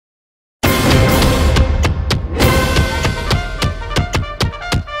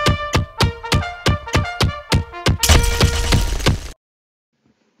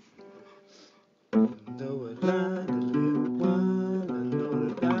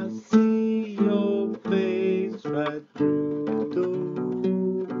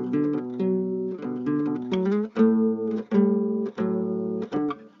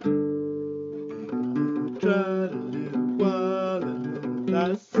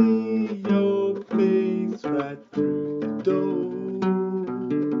see your face right through the door.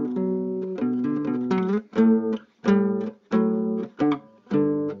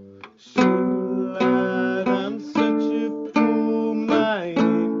 Should I'm such a fool, my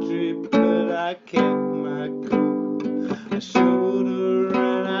entry, but I kept my cool. I showed her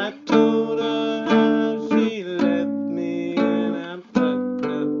and I told her how she left me, and I'm fucked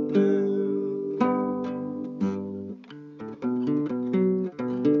up now.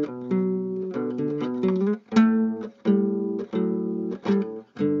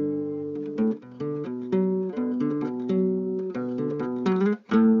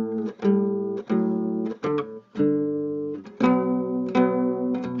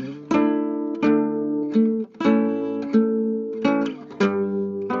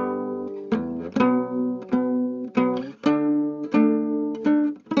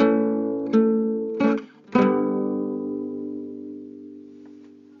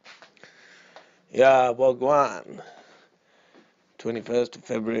 Yeah, Wagwan. 21st of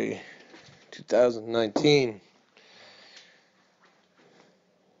February 2019.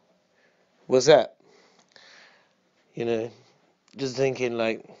 What's that? You know, just thinking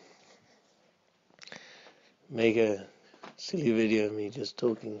like make a silly video of me just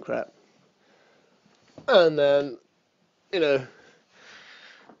talking crap. And then, you know,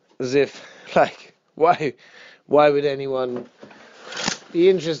 as if like why would anyone be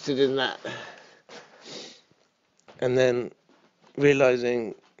interested in that? And then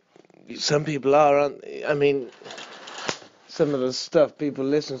realizing some people are, aren't they? I mean, some of the stuff people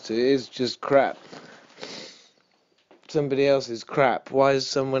listen to is just crap. Somebody else's crap. Why is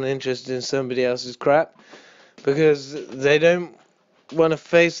someone interested in somebody else's crap? Because they don't want to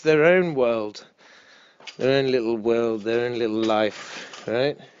face their own world, their own little world, their own little life,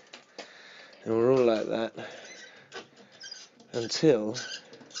 right? And we're all like that until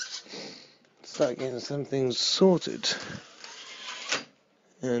start getting some things sorted.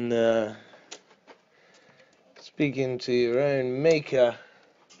 And speaking to your own maker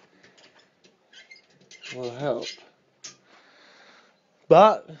will help.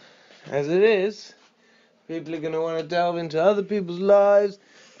 But as it is, people are going to want to delve into other people's lives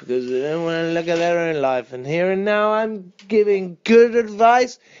because they don't want to look at their own life. And here and now I'm giving good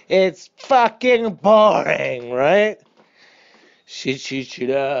advice. It's fucking boring, right?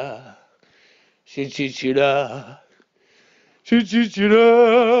 Shit-shit-shit-da. Shit-shit-shit-da.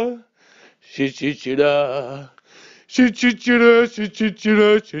 Shit-shit-shit-da. Shit-shit-shit-da. Shit-shit-shit-da.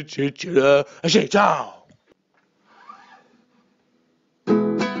 Shit-shit-shit-da. Shit-shit-shit-da. Shit-shit-da.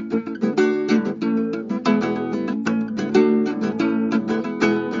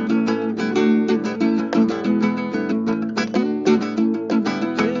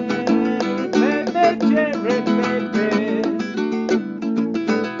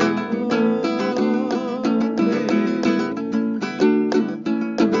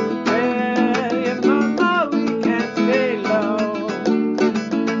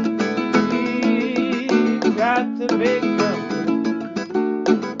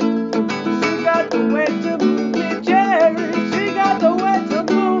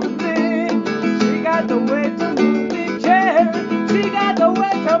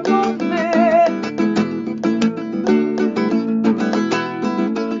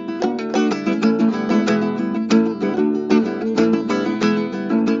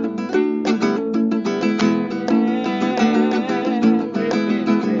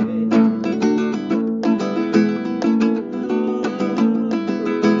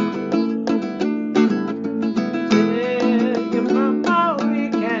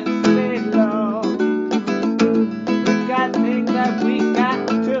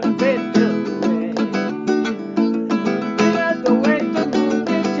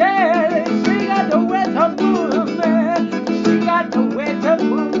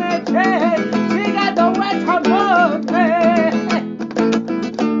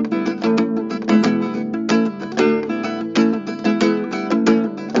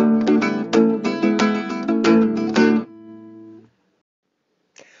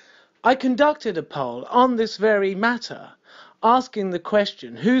 I conducted a poll on this very matter, asking the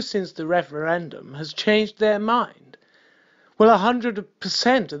question, who since the referendum has changed their mind? Well,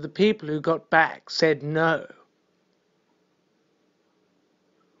 100% of the people who got back said no.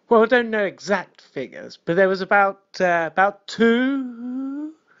 Well, I don't know exact figures, but there was about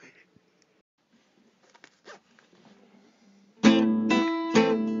 2.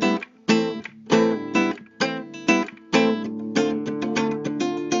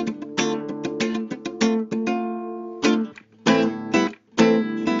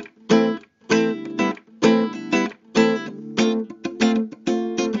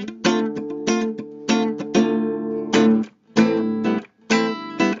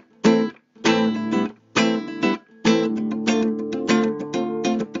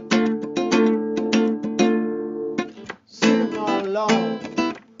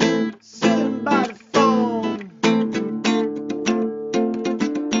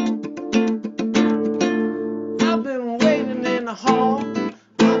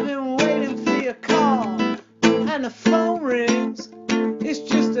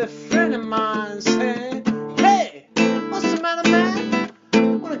 a friend of mine said, "Hey, what's the matter, man?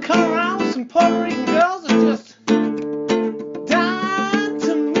 Wanna come around with some Puerto Rican girls or just dying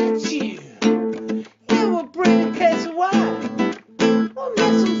to meet you? Yeah, we'll bring a case of wine. We'll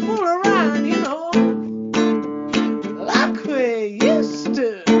make some fool around, you know, like we used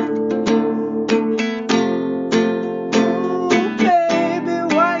to."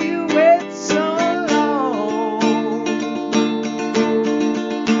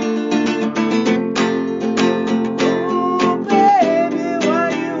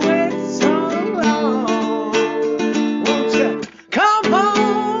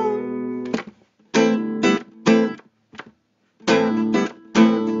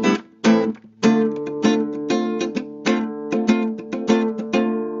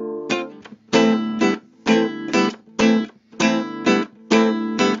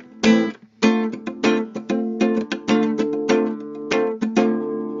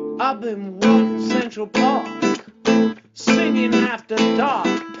 I've been walking Central Park, singing after dark.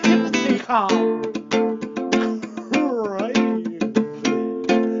 People think I'm crazy.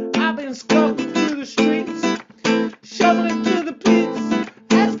 I've been skulking through the streets, shoveling through the pits,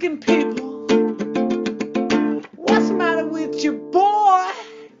 asking people, "What's the matter with you, boy?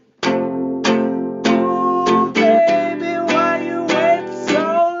 Ooh, baby, why you wait so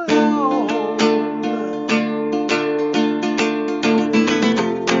long?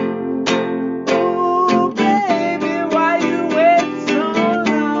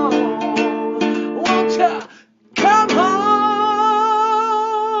 Come home."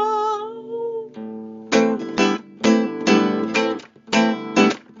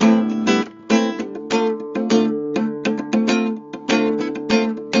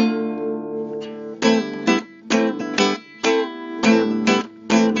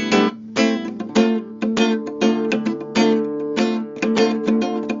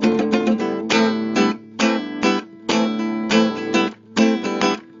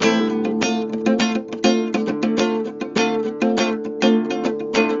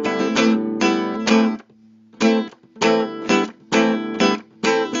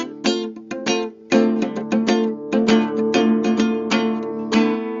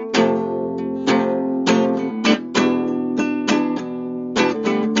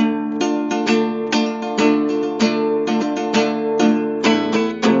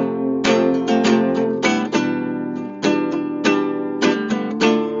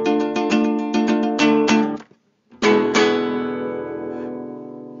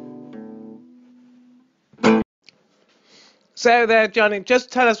 So there, Johnny,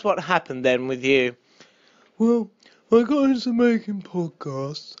 just tell us what happened then with you. Well, I got into making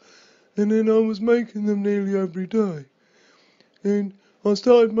podcasts, and then I was making them nearly every day. And I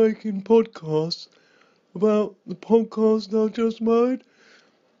started making podcasts about the podcast I just made.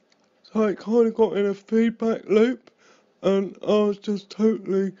 So it kind of got in a feedback loop, and I was just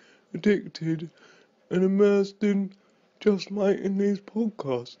totally addicted and immersed in just making these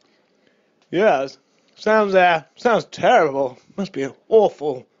podcasts. Yes, sounds terrible. Must be an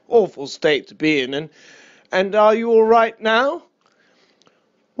awful state to be in. And are you all right now?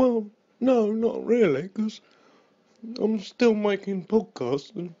 Well, no, not really, because I'm still making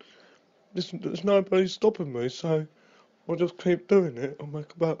podcasts, and there's nobody stopping me, so I'll just keep doing it. I'll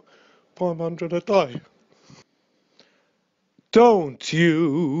make about 500 a day. Don't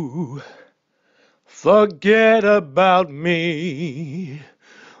you forget about me.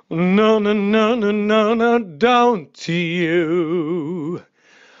 No, no, no, no, no, no, don't you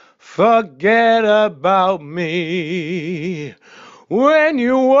forget about me. When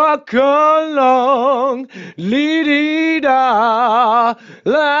you walk along, lee-dee-da,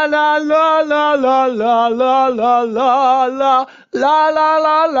 la la la la la la la la la la la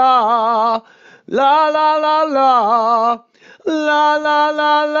la la la la la la la. La la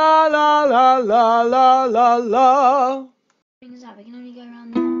la la la la la la la la. Things that we can only go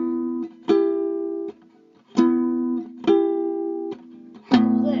around there.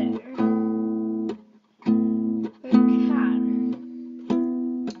 There. We can.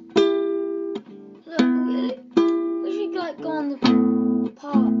 Look, we should like go on the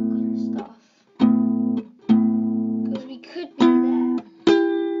park and stuff. Because we could be there.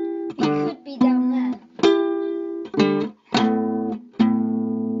 We could be down there.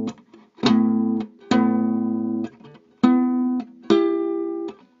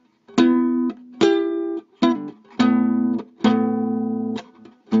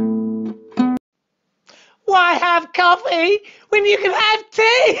 Why have coffee when you can have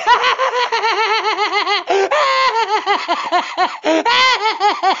tea?